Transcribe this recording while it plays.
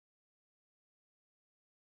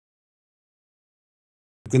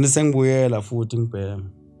ngicine sengibuyela futhi ngibhema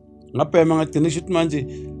ngabhema ngagcina ishuthi manje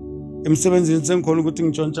emsebenzini sengikhona ukuthi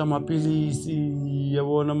ngitshontsha amapilisi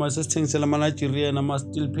yabona mase sithengisela ama Nigerian ama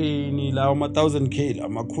steel pain lawo ama 1000k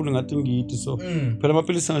amakhulu ngathi ngiyithi so phela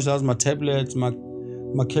amapilisi ngishazi ma tablets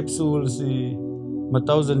ma capsules ma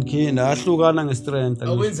 1000k nahlukana ngestrength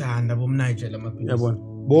awenzani labo mNiger lamapilisi yabona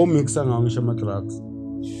bo mixa ngawo ngisho ama drugs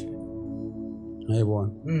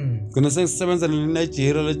ayibona ngene sengisebenza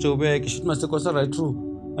neNigeria leJoburg ishuthi mase kosa right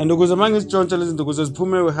through and ukuze mangizitshontsha lezi zinto ukuze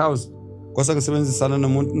ziphume ehouse kosa ngisebenzisana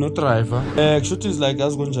nomuntu no driver kushuthi is like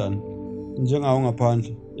yazi kunjani njengawo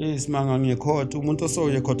ngaphandle isimanga ngecourt umuntu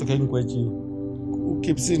osoye ecourt kengigwetshiwe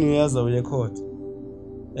ukipsini uyaza uye court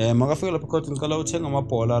makafika lapha court ngicela uthenga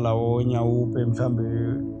amabhola lawo nyawupe mhlambe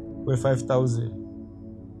we 5000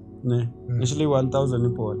 ne actually 1000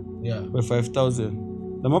 ibhola we 5000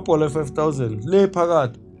 lamabhola 5000 le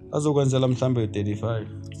phakathi azokwenzela mhlambe 35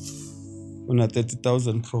 una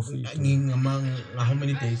 30000 profit how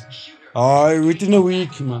many days within a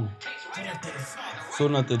week man so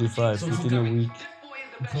not 35 so within a week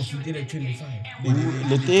profited at 25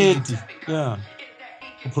 le 30 yeah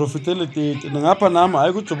uprofite le 30 ngapha nami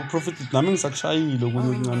hayi kujob profit nami ngisakushayile okunye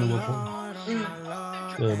okuncane kwakhona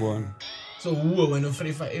yebona so uwe wena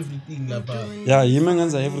ufrefa everything lapha yeah yimi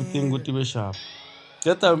ngenza everything ukuthi be sharp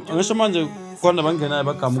Keta ngisho manje khona bangenayo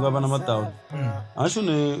bagamuka abanamadown asho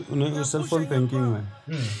une cellphone banking man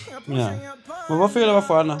yeah mabafela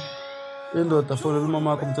bafana indoda fonela umama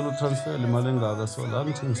wakho umtshela transfer imali engaka so la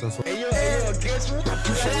ngithingisa so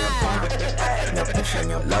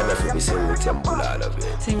lava sobise ukuthi yambulala be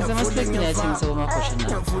thingisa masikini yathingisa umakhosha na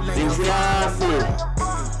ngiyafuna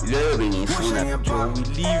leyo bengifuna to we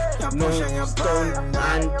leave no stone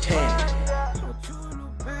unturned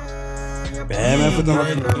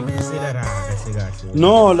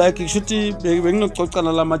no like shuthi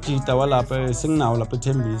benginococana lamajita walapha senginawo lapha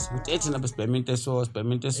eThembisa ukuthi ethi nabe sibheminte so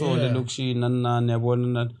lelokushini nani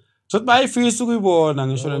yabona sothi bayifisa ukuyibona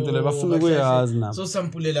ngisho lento le bafuna ukuyazi nabo so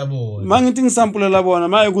sampulela bona mangithi ngisampulela bona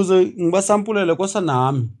maye kuze ngibasampulele kosa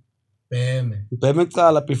nami bheme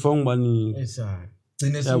icala before ngibaningi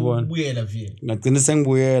gcine sengibuyela vile ngagcina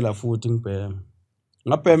sengibuyela futhi ngibheme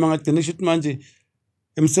ngabhema ngagcina ishuthi manje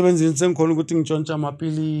emsebenzini sengikhona ukuthi ngitshontsha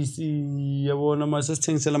amapilisi yabona mase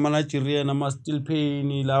sithengisela ama Nigerian ama steel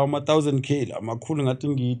pain lawo ama 1000k amakhulu ngathi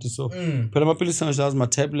ngiyithi so phela amapilisi ngishazi ma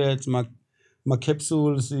tablets ma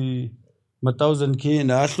capsules ma 1000k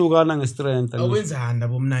nahlukana ngestrength awenzani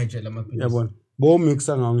labo mNiger lamapilisi yabona bo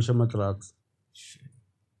mixa ngawo ngisho ama drugs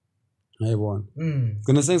ayibona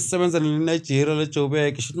ngene sengisebenza neNigeria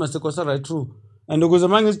leJoburg ishuthi mase kosa right through and ukuze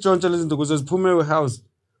mangizitshontsha lezi zinto ukuze ziphume ehouse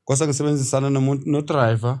kosa ngisebenzisana nomuntu no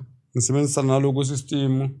driver ngisebenzisana naloku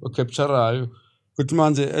system ocaptureayo ukuthi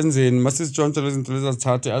manje enzeni masizitshontsha lezi zinto lezi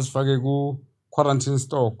azithathe azifake ku quarantine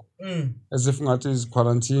stock as if ngathi is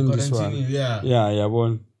quarantine this one yeah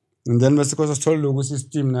yabona and then bese kosa sithole loku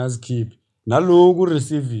system nazikhiphi naloku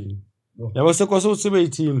receiving yabo sekosa usibe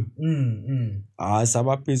team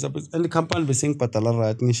sabapisa and company bese ngibhadala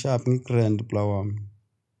right ngisharp ngigrand bla wami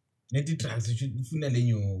neti transition ufuna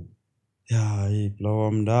lenyo yeah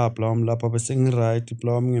plawam lapha bese ngiright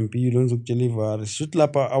plawam ngempilo ngizokudeliver shoot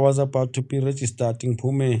lapha I was about to be registered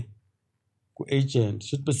ngiphume ku agent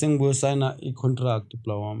shoot bese ngibuye sign I contract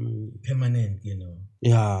plawam permanent you know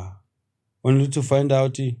yeah only to find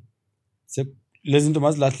out lezi zinto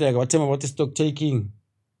mazilahleka bathema about stock taking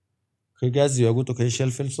kuyaziwa ukuthi okay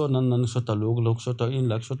shelf so nani shota lokho shota in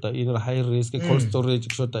la shota in high risk cold storage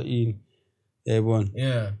shota in yayibona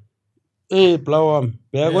plawam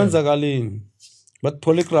bayakwenzakalini but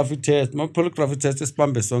polygraphy test ma polygraphy test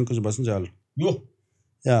isibambe sonke nje basinjalo yo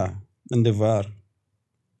yeah and the var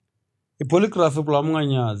polygraphy plawam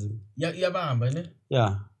nganyazi yabamba ne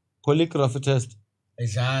yeah polygraphy test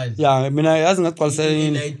edlali yeah mina yazi ngaqalisa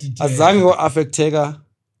yini azange go affecteka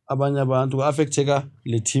abanye abantu go affecteka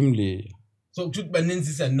le team le so ukuthi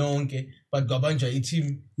banenzisa nonke but kwabanjwa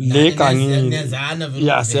i-team le gangini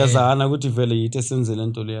yeah siyazana ukuthi vele yithi esenzele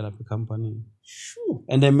into le lapha ecompany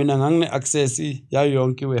and then mina ngangine access yayo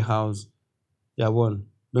yonke warehouse yabona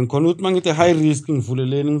bengikhona ukuthi mangithi high risk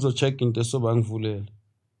ngivuleleni ngizocheck into esoba ngivulela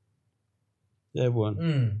yabona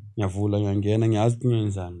ngiyavula ngiyangena ngiyazi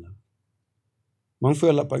ngiyenzani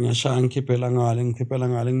mangifika lapha ngiyashaya ngikhiphela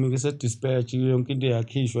ngale ngimikise dispatch yonke into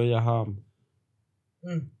yakhishwa yahamba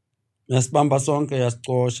yasibamba sonke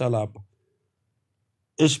yasicosha lapha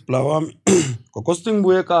plawam kokosti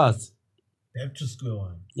ngibuye kazi back to square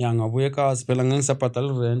one ya ngabuye kazi phela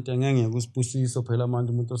ngisabhadala rent ngeke kusibusiso phela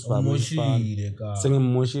manje umuntu osifaka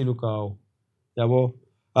sengimoshile ukawo yabo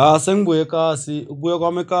sengibuye kazi ukubuye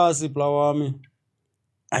kwami kazi plawami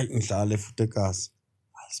ayi ngidlale futhi kazi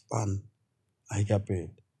span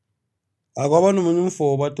ayikaphethe akwaba nomunye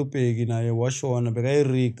umfo bathi uBheki naye washona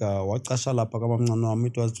bekayirika wacasha lapha kabamncane wami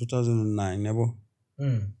it was 2009 yabo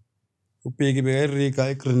uBheki bekayirika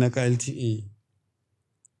eGreenacre LTA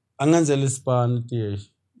angenzela ispan tiyesh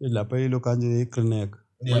lapha yilo kanje eGreenacre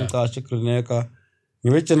ngicasha eGreenacre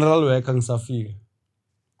ngibe general worker ngisafika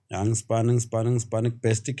ngispan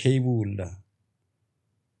best cable la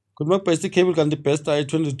kuba best cable kanti best ay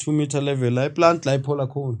 22 meter level ay plant la iphola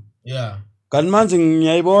khona kanti manje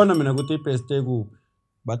ngiyayibona mina ukuthi ibest ekuphi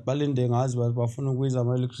but balinde ngazi bafuna ukwiza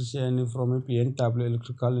ama electrician from BMW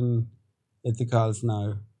electrical and ethicals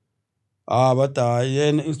nayo but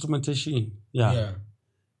yena instrumentation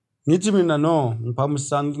ngithi mina no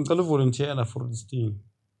ngiphamusana ngicela volunteer for this thing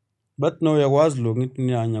but no yakwazi lo ngithi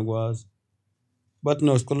nyanya kwazi but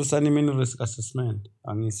no sikolo sani mini risk assessment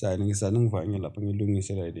angisayini ngisani ngivanye lapha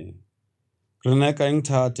ngilungise la idea Grenaka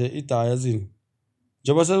ngithathe idaya zini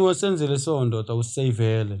njengoba sewusenzele sonto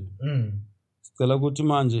usavele sicela ukuthi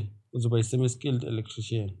manje uzoba isemi skilled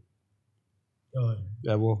electrician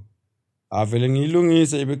yabo avele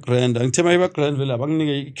ngilungise ibe grand angithema ibe grand vele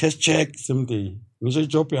abanginike cash check same day ngisho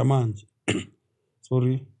job yamanje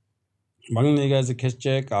sorry banginike as cash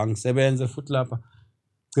check angisebenze futhi lapha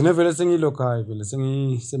gcine vele sengilokhaya vele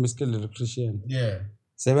sengisemi skilled electrician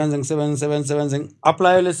sebenze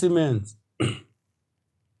apply le cement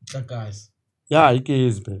guys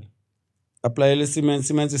igezi phela apply le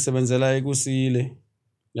cement isebenzela ekusile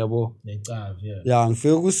yabo necave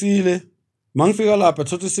ngifika kusile mangifika lapha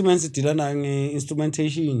thothi cement idila na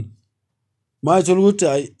nge-instrumentation manje thola ukuthi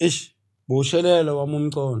ayi boshelela wami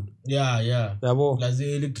umcondo yabo lazi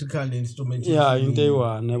electrical instrumentation into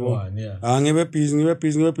eyi-1 yabo ngibe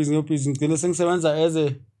busy ngigcine sengisebenza as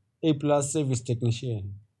a+ service technician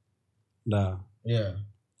la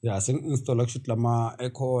sengi-installa kushuthi lama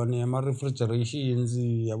aircon ama refrigerations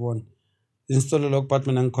yabona install lokho but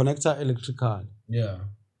mina ngiconnecta electrical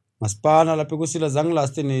masipana lapha ekusile zange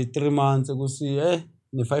last ni 3 months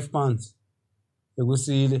ni 5 months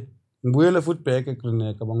ekusile ngibuyele futhi back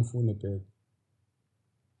eGreenacre bangifune back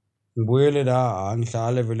ngibuyele la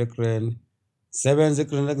ngihlale vele eGreen sebenze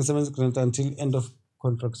eGreenacre until end of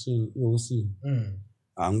contraction yokusile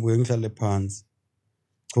ngibuye ngihlale phansi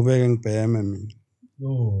qhubeke ngibheme mina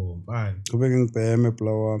qhubeke ngibheme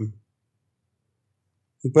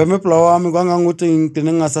bla wami kwangangokuthi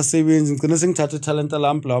ngigcine ngingasasebenzi ngigcine sengithatha italent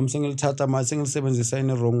lami bla wami sengilithatha manje sengilisebenzisa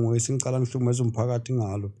in wrong way sengicala ngihlumeza umphakathi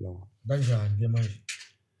ngalo bla wami kanjani ke manje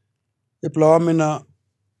bla wami mina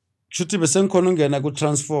kushuthi bese ngikhona ungena ku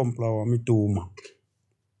transform bla wami duma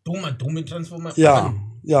transformer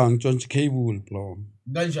ngitshontshe cable bla wami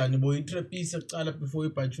kanjani boyitrapisa ekucala before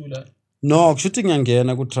ibhatshula no kushuthi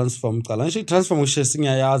ngiyangena ku transform cala ngisho transform ngisho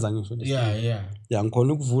singiyayaza ngisho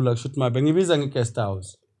ngikhona ukuvula kushuthi mabe ngibiza nge-guest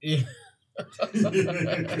house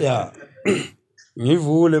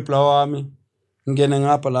ngivule bla wami ngene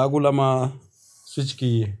ngapha la kulama switch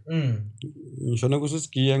gear ngishona ku switch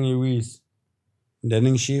gear ngiwisi then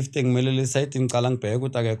ngishift ngimele le side ngicala ngibheke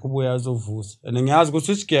ukuthi akekho ubuya azovusa and ngiyazi ukuthi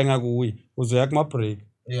switch gear ngakuyi uzoya kuma break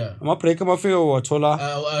ama break amafika wathola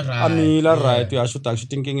amila right uyasho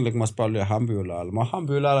ukuthi inkingi le kumasipala uyahamba uyolala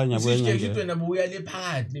mahamba uyolala nyabuye ngeke nabuya le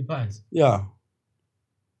phansi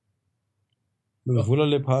ngivula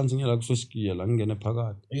le phansi ngiyala kusoshikiya la ngene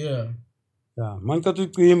phakathi mangicatha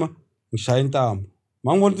ucima ngishaya intambo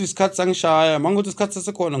mangibona ukuthi isikhathi sangishaya mangibona ukuthi isikhathi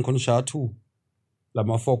sesekhona ngikhona ushaya 2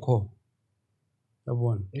 lama 4 call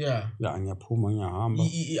yabona ngiyaphuma ngiyahamba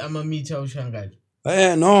ama meter ushangale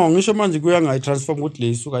no ngisho manje kuya ngayitransform ukuthi le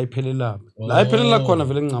isuka ayiphelela la ayiphelela khona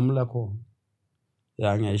vele nginqamula khona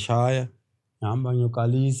ngiyayishaya ngihamba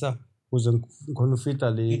ngiyokalisa ukuze ngikhona ufita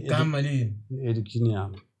le igama lini ediction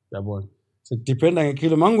yami yabona sekudependa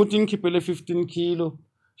ngekilo mangukuthi ngikhiphele 15 kilo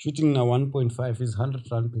shooting na 1.5 is 100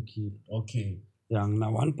 rand per kilo ngina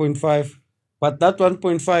 1.5 but that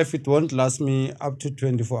 1.5 it won't last me up to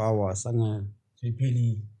 24 hours angeke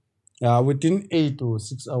sephelile within 8 or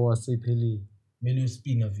 6 hours sephelile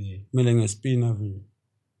mele ngespina vile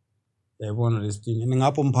yayibona lesithing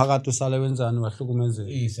ngapho umphakathi usale wenzani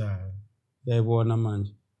wahlukumezeka yayibona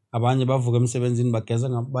manje abanye bavuka emsebenzini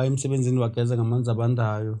baye emsebenzini bageza ngamanzi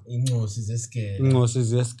abandayo incosi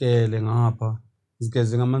zeskele ngapha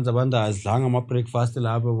zigeze ngamanzi abandayo zidlanga ama breakfast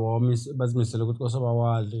lapho bazimisele ukuthi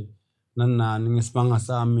kosabawadle nani ngesibanga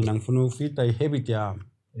sami mina ngifuna ukufida ihabit yami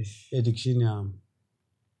addiction yami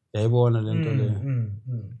yayibona lento le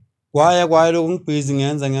kwaye lokhu ngibhizi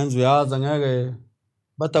ngenza uyaza ngeke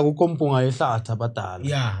bathi akukho mpunga yehlatha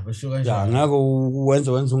badala basho kanjalo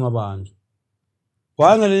ngeke wenze ungabantu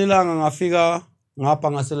kwangeleli langa ngafika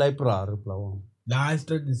ngapha ngase library bla wami la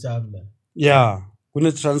street nisabla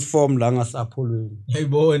kune transform la ngasapholweni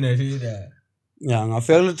Yayibona lena. ya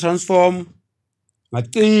ngafika le transform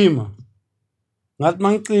ngacima ngathi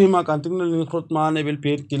mangicima kanti kunelinye ihrotman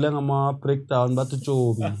ebelibhedile ngama breakdown bathi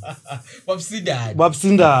Jobi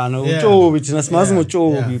babsindana uJobi thina simazi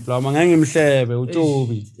ngoJobi bla ngangimhlebe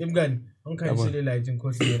uJobi emngani angikhanyiselele light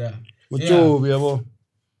ngikhohlela uJobi yabo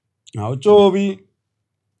uJobi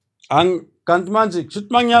kanti manje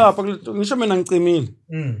kushuthi mangiyapha ngisho mina ngicimile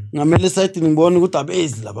ngamele side ngibona ukuthi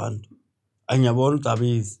abezi labantu angiyabona ukuthi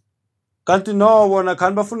abezi kanti no bona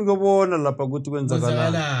khani bafuna ukubona lapha ukuthi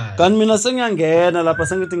kwenzakalani kanti mina sengiyangena lapha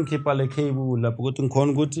sengithi ngikhipha le cable lapha ukuthi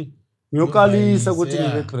ngikhona ukuthi ngiyokalisa ukuthi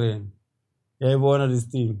ngibe grand yayibona this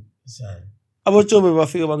thing aboJobi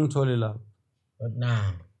bafike bangithole lapha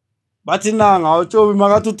bathi nanga uJobi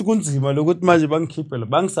makathi uthi kunzima lokuthi manje bangikhiphe la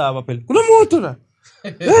bangisaba phela kunomuntu la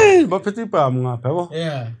hey baphethe ibhamu ngapha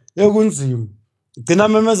yabo kunzima gcina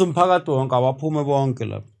memeza umphakathi wonke abaphume bonke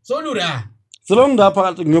lapha solura selongidapha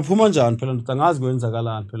kanti ngiyophuma njani phela ndoda ngazi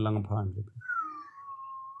kwenzakalani phela ngaphandle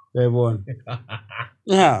yayibona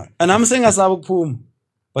anami sengasaba ukuphuma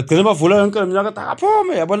bagcina bavula yonke leminyaka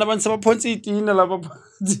akaphume yabona abantu sebaphonsa itina lapha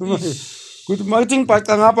kuthi makuthi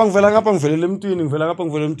ngibhaca ngapha ngivelela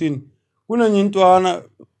emntwini kunenye intwana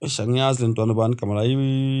eshangiyazi lentwana bani igama la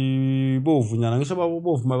ibovu nyana ngisho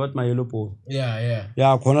babovu mabathi mayelo bone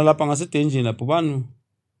ya khona lapha ngasedenjini lapho bani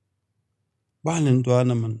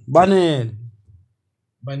lentwana man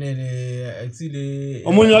banele actually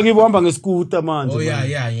omunye wakibo hamba ngeskuta manje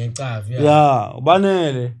ngiyacava ya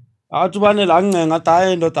ubanele athi ubanele angincenga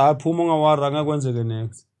taye indoda aphuma ngawara ngakwenzeke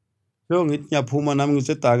next lo ngithi ngiyaphuma nami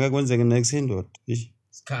ngithi daka kwenzeke next indoda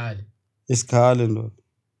isikhale ndoda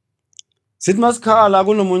sithi masikhala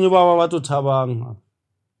kunomunye baba bathi uthabanga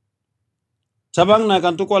na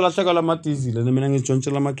kanti ukwalahleka lamadizile mina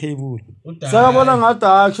ngijontshela ama cable sakabona ngathi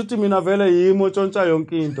akushuthi mina vele yimo tshontsha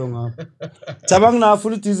yonke into ngapha thabanga na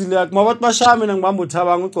full idizile yakhe mabathi bashaya mina ngibamba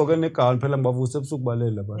uthabanga ugcoke negown phela ngibavuse ebusuku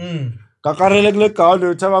balela abantu kakarele kule gown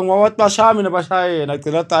uthabanga mabathi bashaya mina bashaya yena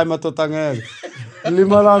agcina time matota ngeke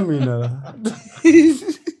limala mina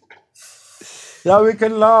yeah, we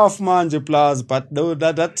can laugh manje plus but no,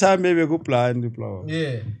 that time maybe go blind plus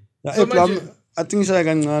so manje I think shaya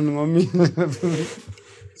kancane ngomina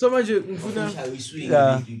so manje ngifuna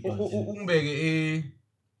ungibeke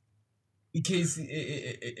icase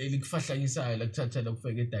elikufahlanyisayo la kuthatha la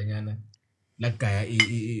kufeka edanyana la gaya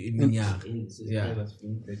iminyaka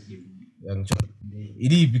ngitsho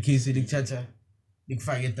iliphi icase elikuthatha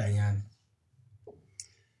likufaka edanyana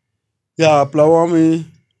plawami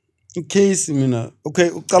icase mina okay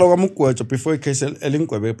uqala kwami ukugwetshwa before icase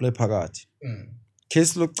elingwebe play phakathi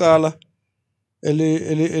case lokuqala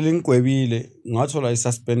elingwebile ngathola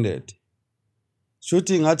isuspended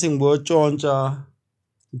shuthi ngathi ngibontshontsha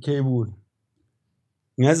icable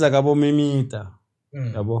ngeza kabo mimita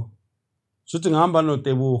yabo shuthi ngihamba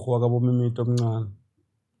noTebugo wakabo mimita omncane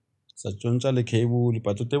satshontsha le cable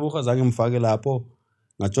but uTebugo azange ngimfake lapho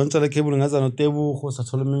ngatshontsha le cable ngaza noTebugo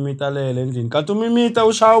sathola imimita lele endlini kanti umimita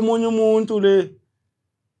ushaya umunye umuntu le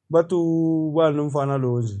bathu bani umfana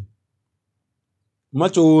lo nje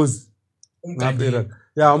majozi umgandela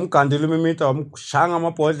umgandela imimita wamshanga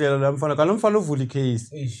amabhodlela la mfana kanti umfana uvula icase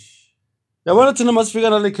yabona thina masifika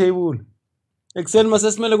na le cable ekseni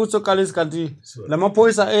masesimele ukuthi soqalisa kanti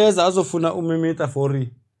lamaphoyisa eza azofuna umimita for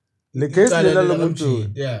le case lela lo muntu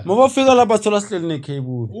mabafika lapha thola sihleli ne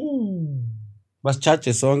cable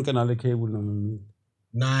basicharge sonke nale cable nomimita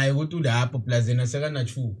naye ukuthi ulapho plazena sekana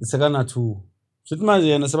 2 sithi manje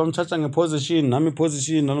yena sebamcharge ngeposition nami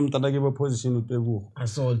iposition nalomntana ke position uTebugo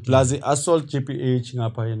assault GPH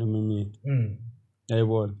ngapha yena nomimita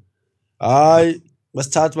yayibona hayi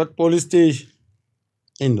basithatha bat police station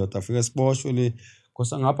indoda afika siboshwe le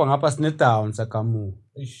kosa ngapha sine down sakamu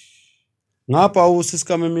ngapha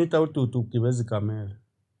usisikamemita ududu ugibeza ikamela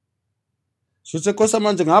shuthe kosa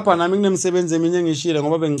manje ngapha nami kunemisebenzi eminye engishile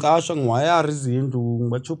ngoba bengicashwa ngiwayara izindlu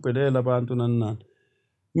ngibachubhelela abantu nani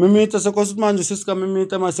mimita sekosa manje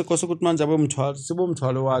sisikamemita mase kosa ukuthi manje abomthwalo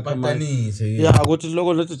sibomthwalo wakhe manje ukuthi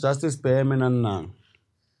lokho lethi justice bheme nani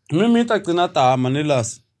mimita agcina dama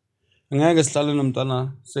nelasi ngeke sihlale nomntana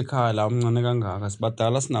sekhaya la umncane kangaka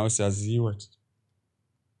sibadala sinawe siyaziwa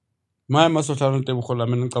maye masohlala uTebugo la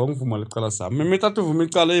mina ngicabanga ngivuma lecala sami mimita atuvuma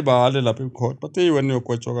icala ibale lapha ecourt bathe wena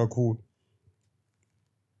uyogwetshwa kakhulu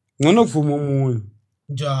ngcono kuvuma umunye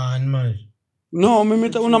njani manje no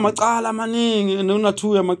mimita unamacala amaningi una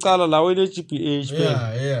 2 yamacala lawo le GPH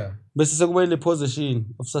phela bese sekuba ile possession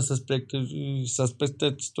of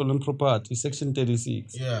suspected stolen property section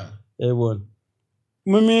 36 yayibona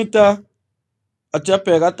mimita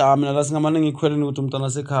atiyabheka dami la singamaningi ikhweleni ukuthi umntana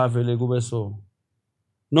sekhaya vele kube so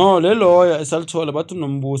No, le lawyer esalithola bathi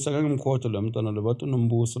unombuso ngengimkhodo lo mntwana lo bathi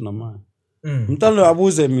unombuso namanje. Umntwana lo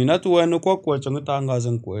abuze mina athi wena ukwagwetshwa ngithi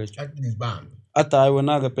angaze ngigwetshwe. Athi nizibambe. Athi hayi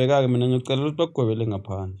wena ke bheka ke mina ngicela ukuthi bakugwebele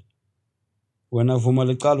ngaphandle. Wena vuma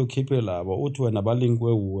lecala ukhiphe laba uthi wena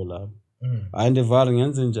balinkiwe uwe laba. Hayi ndevali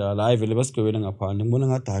ngenze njalo hayi vele basigwebele ngaphandle ngibona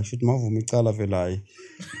ngathi hayi shothi mavuma icala vele hayi.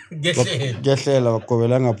 Ngehlela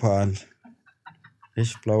bagwebela ngaphandle.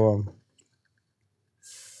 Eshiplawa.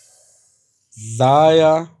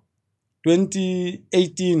 Zaya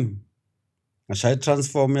 2018 ngashaya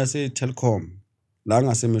transform yase Telkom la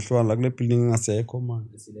ngasemehlwana la kule building ngasekho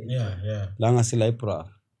manje la ngase library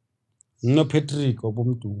no Patrick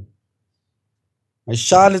obumdu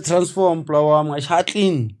ngashaya transform pla wami ngashaya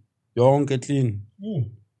clean yonke clean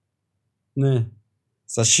ne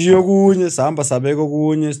sashiyo kunye sahamba sabeka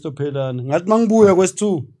kunye sitophelana ngathi mangibuya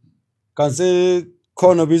kwesi2 kanse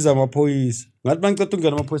khona biza amaphoyisa ngathi mangicela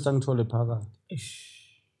ungena amaphoyisa ngithole phakathi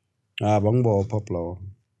bangibopha pla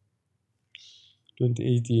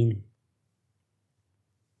 2018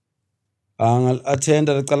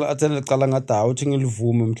 attenda lecala ngada uthi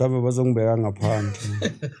ngilivume mhlawumbe bazongibeka ngaphandle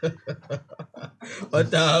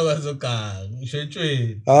Wadawa zokanga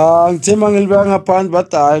ngishetshweni ngithema ngilibeka ngaphandle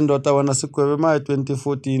bathi hayi ndoda wena sigwebe maye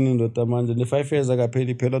 2014 ndoda manje ne5 years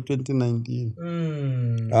akapheli phela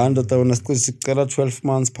 2019 ndoda wena sicela 12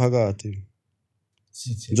 months phakathi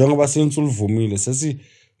njengoba sinsuluvumile sesi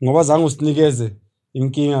ngoba zange usinikeze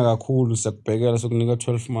inkinga kakhulu siyakubhekela sokunika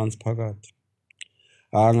 12 months phakathi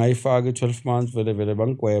ngayifaka 12 months vele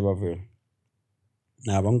bangigweba vele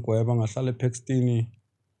bangigweba ngahlala ePaxton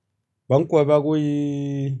bangigweba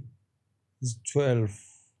kuyi 12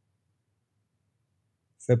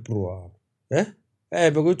 February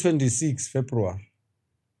bekuyi 26 February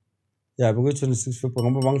bekuyi 26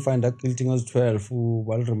 February ngoba bangifind guilty ngazi 12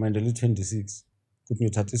 bal reminder li 26 kuthi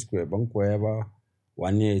ngithatha isigwebo bangigweba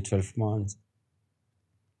 1 year 12 months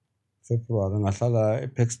February ngahlala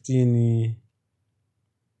ePaxton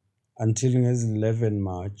until ngezi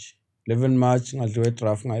 11 March ngadliwe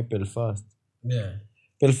draft ngayi Belfast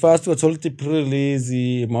Belfast wathola ukuthi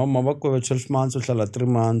pre-release mama bagwebe 12 months uhlala 3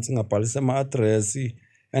 months ngabhalisa ama-address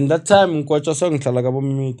and that time ngikwatsha songihlala kabo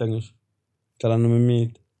mimita ngisho hlala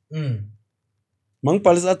nomimita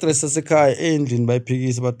mangibhalisa address asekhaya endlini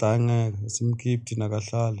bayiphikisa badangeke simkhiphi thina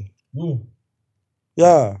kahlale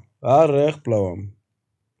reg blawam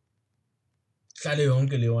hlale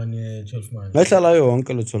yonke le 1 year 12 months ngahlala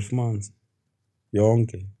yonke le 12 months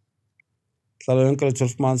yonke hlala yonke le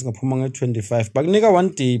 12 months ngaphuma nge25 bakunika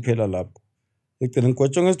 1 day phela lapho ekugcina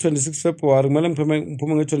ngigwetshwa nge26 February kumele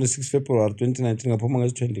ngiphume nge26 February 2019 ngaphuma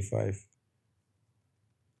nge25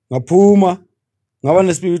 ngaphuma ngaba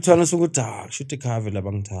nesibithwana sokuthi shothi khave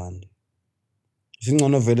labangithanda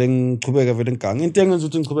singcono vele ngichubeke vele ngiganga into engenza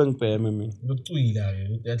ukuthi ngichubeke ngibheme mina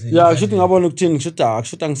lokucwila ke shothi ngabona ukuthini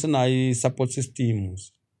shothi angisenayo support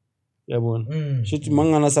systems yabona shothi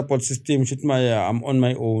mangana support system shothi I'm on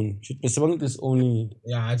my own shothi bese bangidisown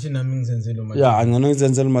athi nami ngizenzela manje ngana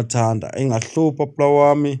ngizenzela mathanda engahlupha pla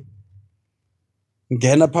wami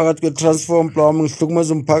ngena phakathi kwe transform pla wami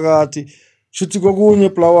ngihlukumeza umphakathi shothi kokunye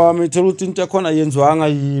pla wami thola ukuthi into yakhona yenziwanga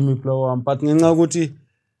yimi pla wami but ngenxa ukuthi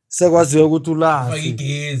sekwaziwe ukuthi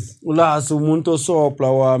ulasi umuntu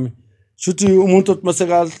osopla wami shothi umuntu othi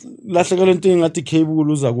masekalahlekelwe into engathi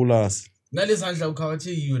cable uza kulasi nalesandla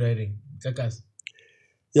ukhawathi you riding kakasi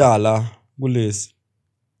la kulesi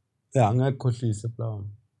ngekhohlise pla wami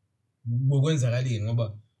bokwenzakalini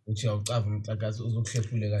ngoba uthi awucava umxakazi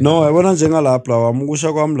uzokuhlephuleka no yabona njengalapha wami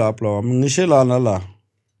ukusha kwami lapha wami ngishelana la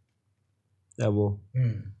yabo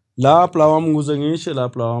lapha wami nguze ngishe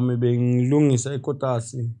lapha wami bengilungisa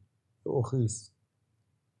ikotasi office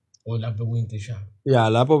lapho kuyinto eshaka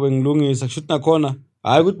lapho bengilungisa kushuthi nakhona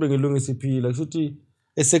hayi ukuthi bengilungisa iphila kushuthi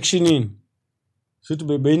esectionini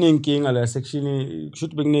kushuthi beyinenkinga la sectionini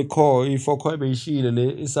kushuthi bekune core i4 core beyishile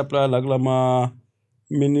le isupply la kulama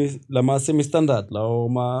lama semi standard lawo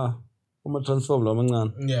uma transform lawo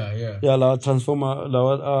mancane la transformer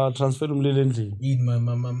lawa transfer umlilo endlini yini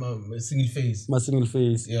single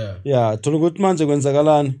phase thola ukuthi manje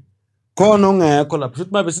kwenzakalani khona ongekho lapho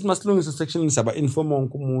futhi mabe sithi masilungisa section saba inform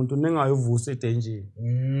wonke umuntu ningayovusa edanger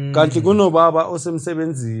kanti kunobaba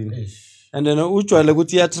osemsebenzini and then ujwayele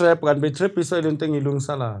ukuthi iya trap kanti be trap iswa lento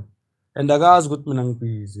engilungisa lapho and akazi ukuthi mina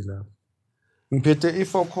ngibhizi lapho ngiphethe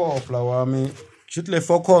i4 core la wami futhi le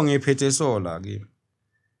 4 core ngiphethe sola kimi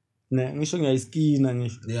ngisho ngiyayiskina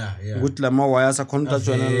ngisho ukuthi lama wires akhona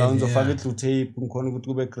ukujwana la ngizofaka i-glue tape ngikhona ukuthi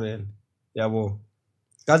kube grand yabo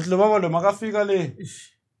kanti lo baba lo makafika le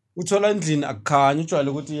uthola endlini akukhanya ujwayele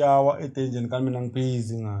ukuthi yawa edenjeni kanti mina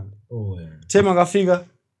ngibhizi ngalo thema kafika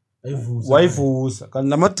wayivusa kanti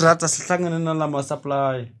lama-drugs asihlangene nalama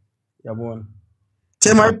supply yabona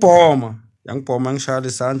thema ibhoma yangibhoma ngishaya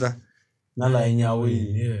isandla nala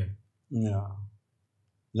enyaweni yeah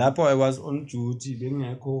lapho I was on duty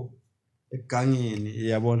bengekho egangeni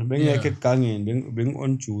yabona bengekho egangeni beng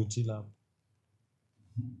on duty lapho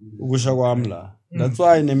ukusha kwami la that's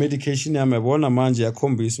why ne medication yami yabona manje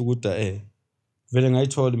yakhombisa ukuthi vele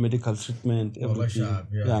ngayithola medical treatment everything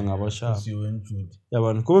ngabashapa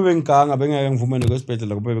yabona kube bengiganga bengeke ngivume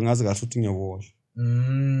nokwesibhedlela kube bengazi kahle ukuthi ngiyawoshwa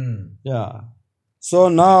yeah so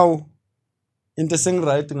now into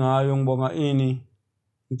sengiright ngayo ngibonga ini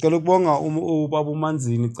ngicela ukubonga ubaba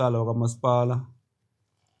uManzini icala kwaMasipala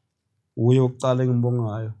uye ukucala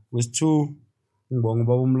engibongayo wesi2 ngibonga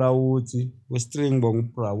ubaba uMlawuthi wesi3 ngibonga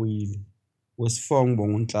uBrawili wesi4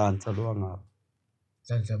 ngibonga uNhlanhla lo wangapha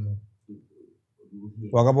Nhlanhla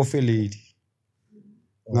wakabo Felidi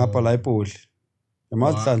ngapha la ePoli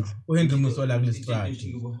yamazi Nhlanhla uHenry Musola kule strat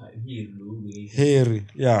Harry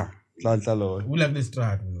yeah Nhlanhla lo ula kule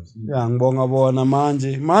strat yeah ngibonga bona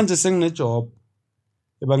manje sengine-job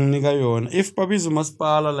ebanginika yona if babiza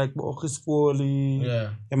uMasipala like bo-Ogiskoli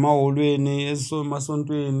emaholweni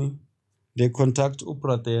emasonto they contact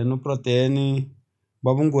uBradeni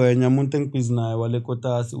babungwenya umuntu engibhizi naye wale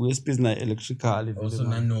Kotasi uyesibhizi naye electrical also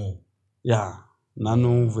nano yeah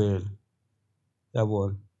nano vele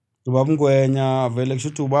yabona babungwenya vele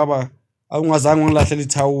kushuthi ubaba awungazange ngilahlela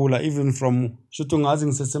ithawula even from kushuthi ungazi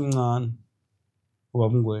ngisesemncane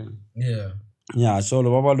ubabungwenya yeah so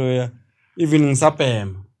lo baba loya even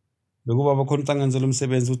ngisabhema bekuba bakhona ngenzela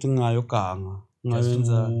umsebenzi ukuthi ngingayoganga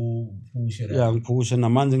ngayenza yeah ngiphusha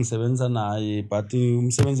namanje ngisebenza naye but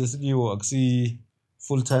umsebenzi esikiwo akusi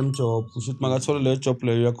full time job ushuthi makathola le job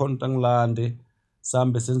leyo yakhona ngilande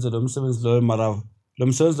sambe senze lo msebenzi loyo mara lo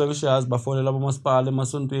msebenzi ngishayazi bafonela abomasipala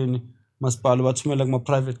emasontweni masipala bathumela kuma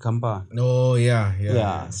private company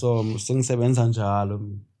yeah so sengisebenza njalo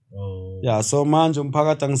yeah so manje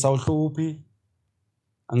umphakathi angisawuhluphi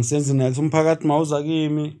angisenzi next umphakathi mawuza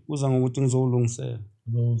kimi uza ngokuthi ngizowulungisela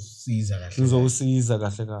ngizowusiza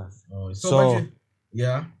kahle so manje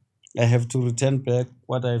I have to return back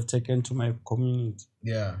what I have taken to my community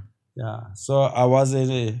yeah so I was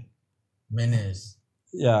a menace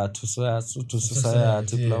to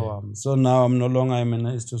society so now I'm no longer a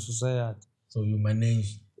menace to society so you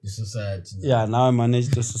manage the society now I manage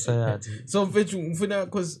the society so mfethu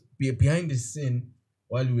because behind the scene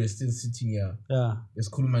while we were still sitting here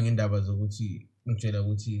esikhuluma ngendaba zokuthi ngitshela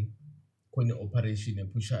ukuthi khona operation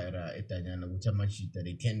ePushayira eDanyana ukuthi amachita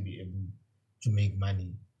they can be able to make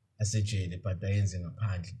money asejele but ayenze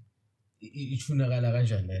ngaphandle ifunakala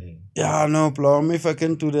kanjani le no problem if I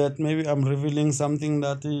can do that maybe I'm revealing something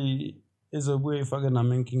that is a way if I can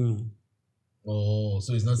making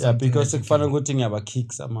so it's not something because ekufana ukuthi ngiyaba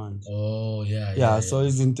kicks amanje so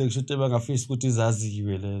izinto kushuthi bangafisa ukuthi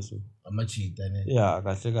izaziwe lezo amachita ne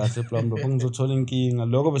kahle plan lokho ngizothola inkinga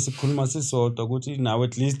lokho besikhuluma sisodwa ukuthi nawe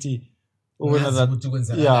at least ubona that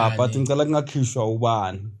but ngicela kungakhishwa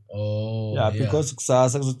ubani because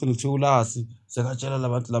kusasa kuzothi ngithi ulasi sekatshela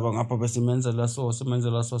labantu laba ngapha besimenzela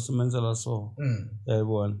so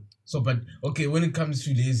yayibona so but okay when it comes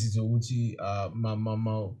to lazy ukuthi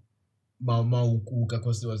ukuka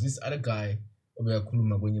because there was this other guy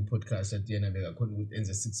obeyakhuluma kwenye podcast at the end bekakhona ukuthi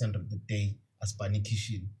enze 600 a day asipani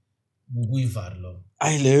kitchen kuyivar lo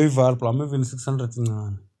leyo ivar plan even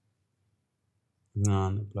 600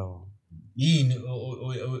 incane plan yini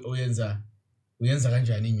uyenza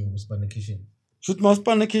kanjani inyuku sipani kitchen shoot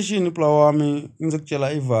masipani kitchen plan wami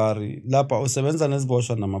ngizokutshela ivari lapha usebenza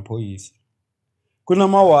neziboshwa namaphoyisa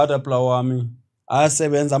kunamawada plan wami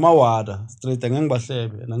ayasebenza amawada straight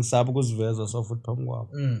ngengibahlebe nangisaba ukuziveza so futhi phambi kwabo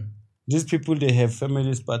these people they have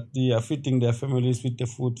families but they are feeding their families with the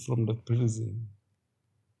food from the prison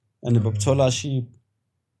and babuthola ship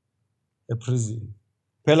prison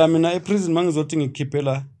phela mina prison mangizothi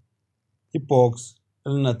ngikhiphela ibox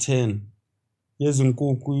elina 10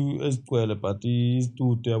 yezinkukhu ezigcwele but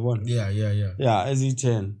izitutu yabona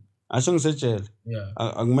ezi10 asho ngisejele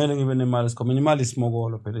akumele ngibe nemali sikhomeni imali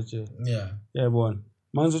isimokolo phela ejele yabona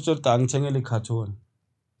manje utshoda ngithengele icarton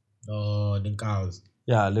lenkazi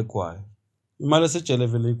legwayi imali esejele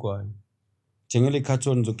vele igwayi thengele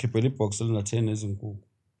icarton ngizokhiphela ibox elina 10 ezinkukhu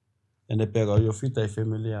and ebheka uyofida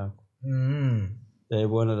ifamily yakho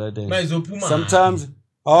yayibona that day sometimes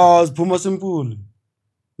ziphuma simple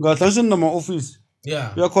ngahlashini nama office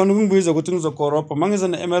uyakhona ukungibiza ukuthi ngizokoropa mangiza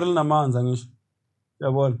ne-emerald namanzi angisho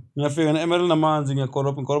yabona ngiyafika ne-emerald namanzi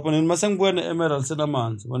ngiyakoropa nini mase ngibuya ne-emerald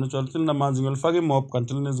senamanzi wena utshwala ukuthi linamanzi ngiyolifaka imob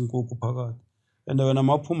kanti linezinkukhu phakathi and wena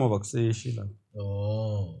maphuma bakuseshi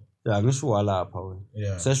la ya ngisho walapha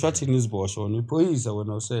wena seshwa thina izibosho wena iphoyisa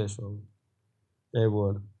wena useshwa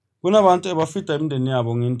yayibona kunabantu abafida imindeni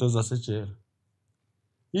yabo ngento zasejele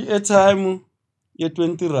i-airtime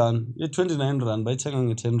ye-20 ye-29 rand bayithenga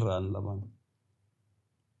nge-10 rand labantu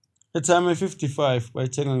airtime ye-55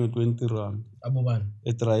 bayithenga nge-20 rand abo bani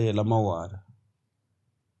etrayel amawara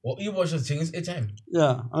ibosho zithengisa airtime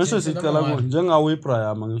angisho sicela kuwe njengawe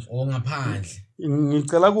ibrahim angisho ngaphandle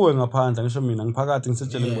ngicela kuwe ngaphandle ngisho mina ngiphakathi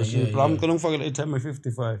ngisetshele ngiboshini ibrahim ngicela ngifakele airtime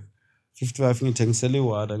ye-55 ngithengisela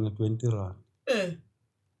iwara nge-20 rand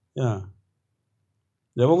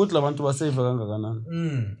yabo ukuthi labantu basave kangakanani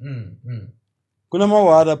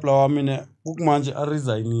kunamawara plawa mina kumanje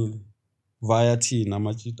aresignile via thina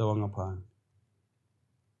amachita wangaphandle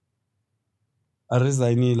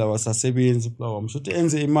aresignile wasasebenzi plawa mshuthi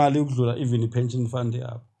enze imali ukudlula even pension fund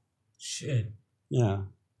yabo shit yes,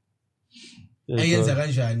 ayenza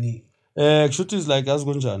kanjani kushuthi is like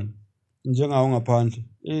azikunjani njengawo ngaphandle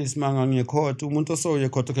isimanga ngecourt umuntu osoye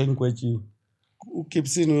court kengigwetshiwe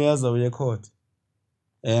ukipsini uyaza uye court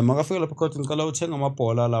makafika lapha court ngicela uthenga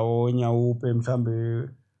amabhola lawo onyawupe mhlambe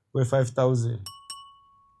we-5000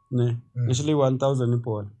 ne ngisho le 1000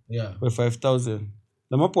 ibhola we-5000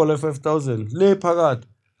 lamabhola we-5000 le phakathi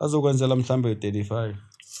azokwenzela mhlambe 35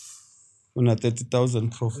 una 30000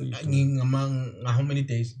 profit how many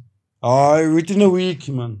days within a week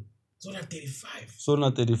man so na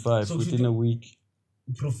 35 so within a week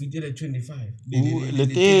profited at 25 le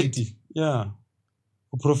 30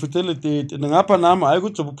 uprofitele 30 ngapha nami hayi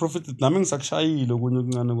kuthi uprofit nami ngisakushayile kunye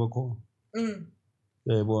okuncane kwakhona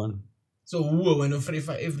yayibona so uwe wena free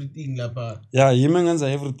for everything lapha yimi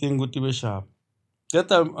ngenza everything ukuthi ibe sharp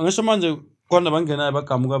keta angisho manje khona bangenayo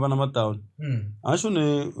bagamuka abanama down angisho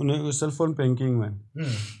ne cellphone banking man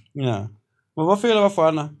mabafika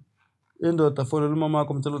bafana indoda fonela umama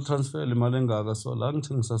wakho umtshela transfer imali engaka so la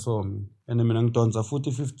ngithengisa somi and mina ngidonsa futhi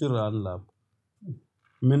 50 rand lapho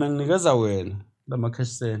mina nginikeza wena lama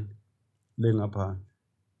cash send lengaphandle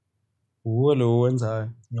uwe lo wenzayo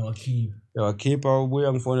yawakhipha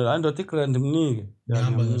ubuya ngifonela indoda igrand imnike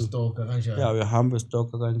ngihamba ngestock kanjani uyahamba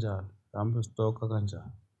stock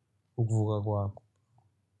kanjani ukuvuka kwakho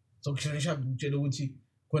so kushonisha ukutshela ukuthi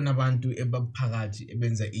khona abantu ebaphakathi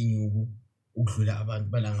ebenza inyuku ukudlula abantu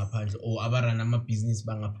bala ngaphandle or abarana ama-business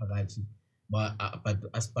bangaphakathi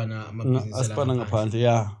asipana ama-business ngaphandle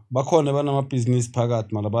bakhona banama-business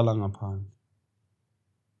phakathi mara bala ngaphandle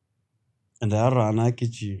and ayarana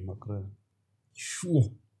agijima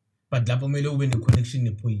sure but lapho kumele ube ne-connection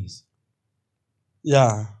nephoyisa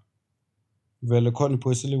vele khona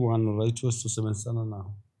iphoyisa liwano right wesisebenzisana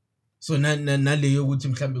nawo so naleyo ukuthi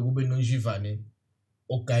mhlambe kube nonjivane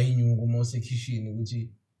ogaya inyuku uma usekhishini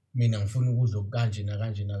ukuthi mina ngifuna ukudla okanje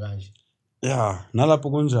nakanje nalapho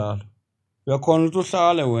kunjalo uyakhona ukuthi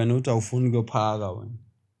uhlale wena uthi awufuni ukuyophaka wena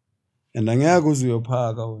and angeke uze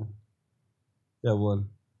uyophaka wena yabona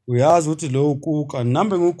uyazi ukuthi lo ukuka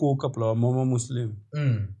nambe ngukuka phela mama muslim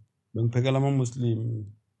bengiphekela ama muslim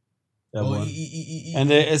yabona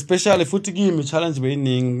and especially futhi kimi challenge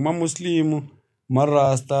beyiningi ma muslim ma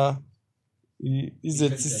rasta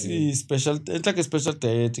izethisi special like special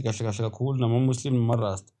diet kahle kakhulu nama muslim ma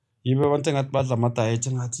rasta yibe abantu engathi badla ama diet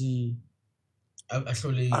engathi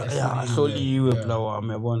ahloliwe phela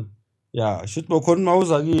wami yabona should bokhona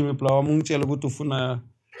mawuza kimi phela wami ungitshela ukuthi ufuna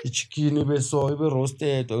ichicken ibe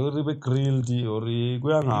roasted or ibe grilled or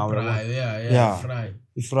kuya ngawe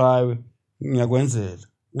ifry ngiyakwenzela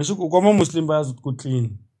ngisho kwama muslim bayazi ukuthi ku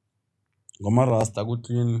clean ngoma rasta ku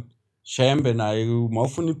clean shembe naye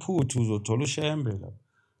mawufuna iphuthu uzothola ushembe lapha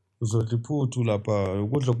uzodla iphuthu lapha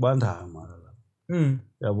ukudla okubandayo mara lapha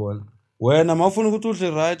yabona wena mawufuna ukuthi udle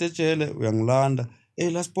right ejele uyangilanda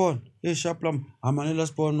lasbon sharp lam amane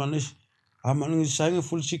lasbon manish amane ngishaya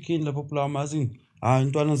full chicken lapho phela amazini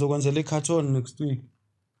intwana ngizokwenzela icarton next week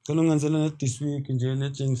cela ungenzele ne this week nje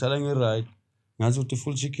nethi ngihlala ngi-right ngathi ukuthi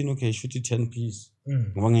full chicken okay shuthi 10 piece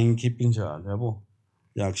ngoba ngeke ngikhiphe njalo yabo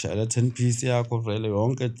yakushayela 10 piece yakho vele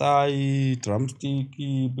yonke thigh drumstick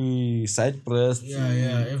side breast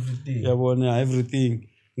everything yabona everything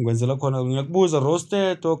ngikwenzela khona ngiyakubuza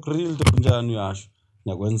roasted or grilled njani uyasho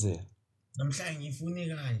ngiyakwenzela namhlanje ngifune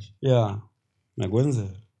kanje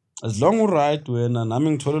ngiyakwenzela as long right wena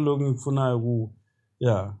nami ngithole lokho ngikufunayo kuwe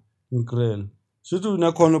ngigrill shuthi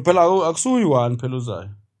unakhona phela akusuyi one phela uzayo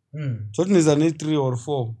sothi niza ni 3 or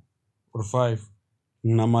 4 or 5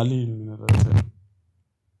 nginamalini mina right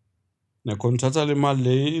nakhona thatha le mali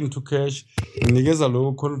le into cash nginikeza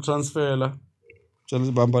lo khona transfera tshela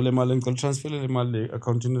ibamba le mali ngicela transfer le mali le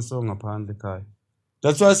accountini so ngaphandle ekhaya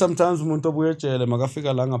That's why sometimes umuntu obuye ejele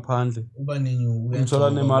makafika la ngaphandle uba nenyuku umthola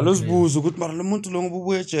nemali uzibuza ukuthi mara lo muntu lo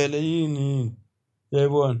ngobuye ejele yini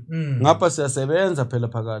yayibona ngapha siyasebenza phela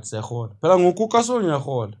phakathi siyahola phela ngokuka so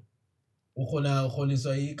ngiyahola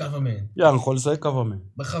uholiswa i-government ya ngiholiswa i-government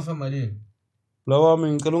bakhafa malini lo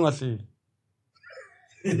wami ngicela ungahleki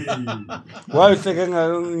wayihleke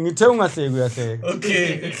ngithe ungahleki uyahleka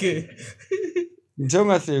okay ngithe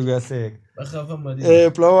ungahleki uyahleka bakhafa malini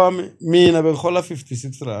bro wami mina bengihola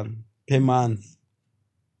 56 rand per month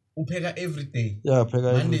upheka every day yeah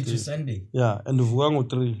pheka Monday to Sunday yeah and uvuka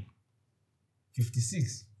ngo3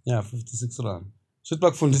 56 yeah 56 rand shothi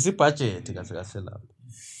bakufundisa ibudget kahle kahle lapha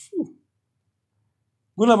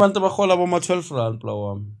kunabantu abahola boma 12 rand bro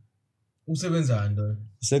wami usebenza ndo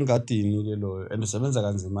sengadini ke loyo and usebenza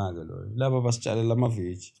kanzima ke loyo laba basitshalela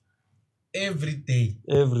amaveji every day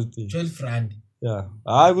 12 rand yeah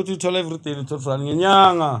hayi ukuthi uthola every day 12 rand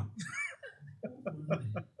ngenyanga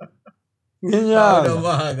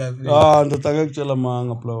ndotake kutshela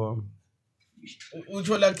manga bro wami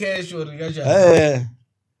uthola cash or kanjani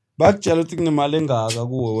bakutshela ukuthi kunemali engaka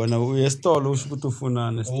kuwe wena uye esitolo usho ukuthi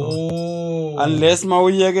ufunana esitolo unless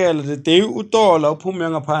mawuyekela the day utola uphume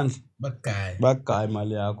ngaphandle bagaya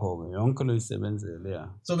imali yakho ke yonke lo isebenzele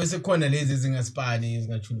ya so bese khona lezi ezingaspani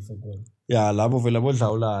ezingachuli for goal ya labo vele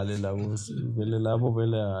bodlawulale labo vele labo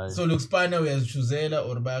vele hayi so lokuspana uyazichuzela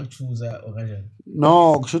or bayakuchuza or kanjani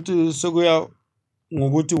no kushuthi sokuya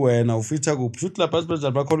ngokuthi wena ufitha kuphi shuthi lapha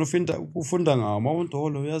sibenzela bakhona ufunda ngawo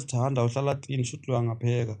mawuntolo uyazithanda uhlala clean shuthi lo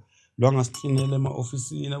ngapheka lo angasicleanele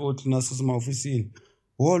ema-ofisini abothina sisema-ofisini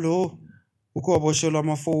lo ukuboshelwa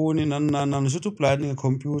amafoni nani shuthi ublind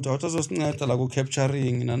ngecomputer utazosinceda la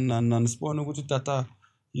ku-capturing nani sibone ukuthi data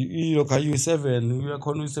ilokhu ayi-7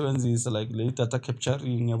 uyakhona uyisebenzisa like le data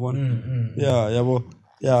capturing yabona yabo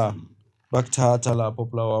bakuthatha lapho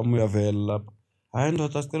bla wami uyavela lapho hayi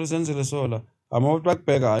ndoda sicela senzele sola amawuthi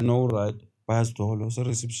bakubheka I know right bayazidolo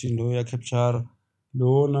se-reception lo uyacapture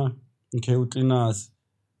lona okay ucleaners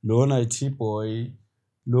lona i-T-boy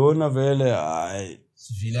lona vele hayi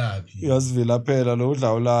sivilaphi uyazivila phela lo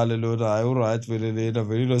udlawulale lo hayi uright vele lena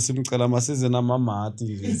vele lo simcela amasize namamati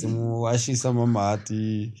nje simuwashisa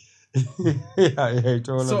amamati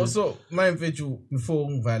so my mfethu before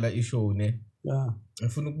ngivala ishow ne yeah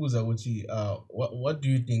ngifuna ukubuza ukuthi what do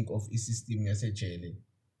you think of i-system yasejele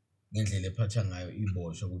ngendlela ephatha ngayo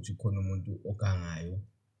ibosha ukuthi khona umuntu ogangayo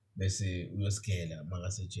bese uyosikela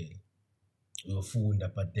makasejele uyofunda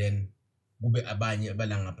but then kube abanye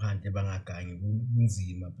abalangaphandle bangagangi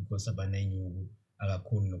kunzima because abanenyuku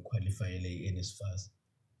akakhona nokuqualifyela i-NSFAS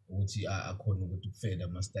ukuthi akhona ukuthi kufeda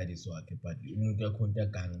ama-studies wakhe but umuntu akhona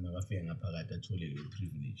aganga makafika ngaphakathi athole le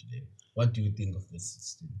privilege there. What do you think of this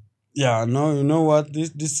system? Yeah, no, you know what,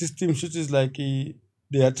 this system should is like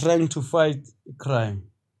they are trying to fight crime.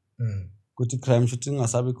 Kuti crime should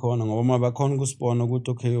ingasabi khona ngoba mabakhona kusibona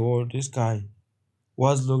ukuthi okay this guy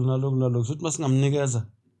was look should masingamnikeza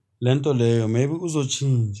lento leyo maybe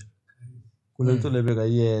uzochange kulento lebeka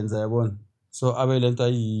yenza yabona so abe lento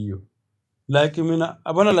ayiyo like mina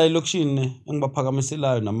abona la elokushini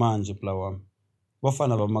engibaphakamiselayo namanje bla wami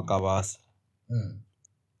bafana bamagabasa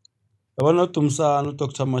yabona uDumsana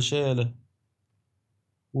uDr Mashele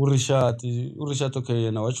uRishad okay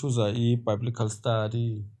yena wachuza i-biblical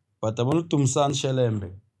study but abona uDumsana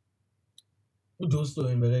Shelembe uDosto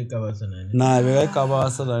embeka ikabasa nani naye beka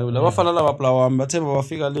ikabasa naye labafana laba bla wami bathemba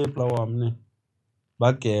bafika le bla wami ne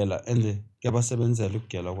bagela ende kuyabasebenzela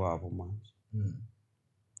ukugela kwabo manje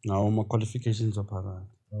nawo ama qualifications aphakathi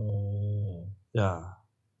yeah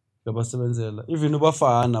kuyabasebenzela even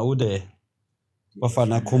ubafana ude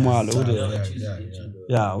bafana Khumalo ude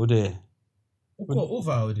yeah ude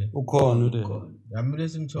ukhona ude yamile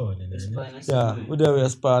simthole nani yeah ude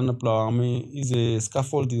uyaspana bla wami is a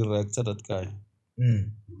scaffold director that guy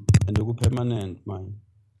and permanent man.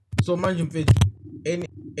 So manje mfethu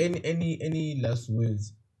any last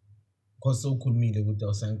words cause ukhulumile ukuthi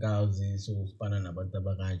awusankawuzi so usipana nabantu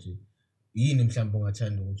abakanje yini mhlawumbe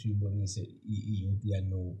ungathanda ukuthi uyibonise i-youth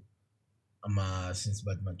yano since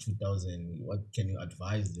but 2000 what can you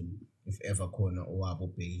advise them if ever khona owabo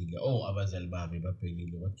obhekile abazali babe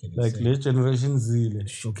babhekile what can you like say le generation zile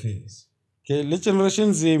showcase okay le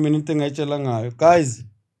generation zile mina into engayitshela ngayo guys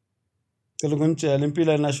cela ngonitshela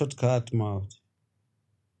impilo ina shortcut mouth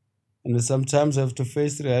and sometimes you have to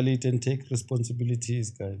face reality and take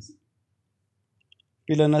responsibilities guys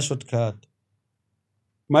impilo ina shortcut.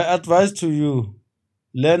 My advice to you,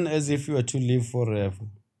 learn as if you are to live forever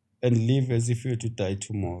and live as if you are to die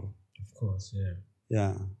tomorrow. Of course, yeah.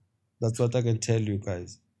 Yeah, that's what I can tell you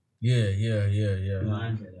guys. Yeah.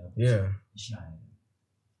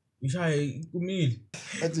 Ishaye kumile.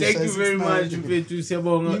 Thank you very much mfethu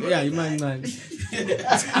siyabonga. Yeah, imali ncane.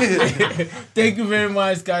 Thank you very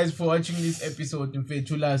much guys for watching this episode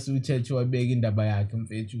mfethu LASI uthethe wabeka indaba yakhe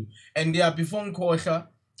mfethu. And yeah, before ngikhohla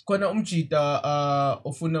khona umjida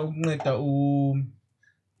ofuna ukunceda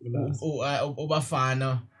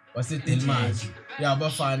obafana waseDelmas. Yeah,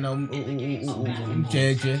 abafana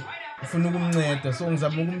umjeje ufuna ukumnceda so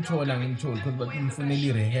ngizama ukumthola ngimtholi because ngimfunela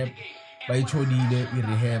i-rehab bayitholile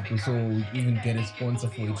i-rehab so we even get a sponsor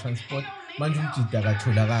for i-transport manje umjida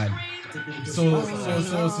akatholakali so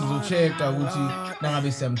sizochecka ukuthi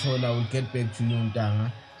nangabe siyamthola we'll get back to you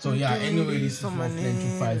ntanga. So yeah, anyway, this is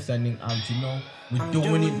 925 signing out. You know, we're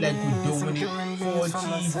doing it like we're doing it for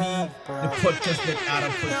TV, the podcast that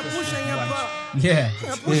Arab podcast watch. Yeah,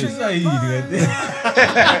 push it right there.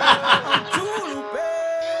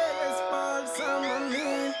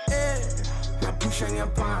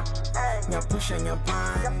 You're pushing your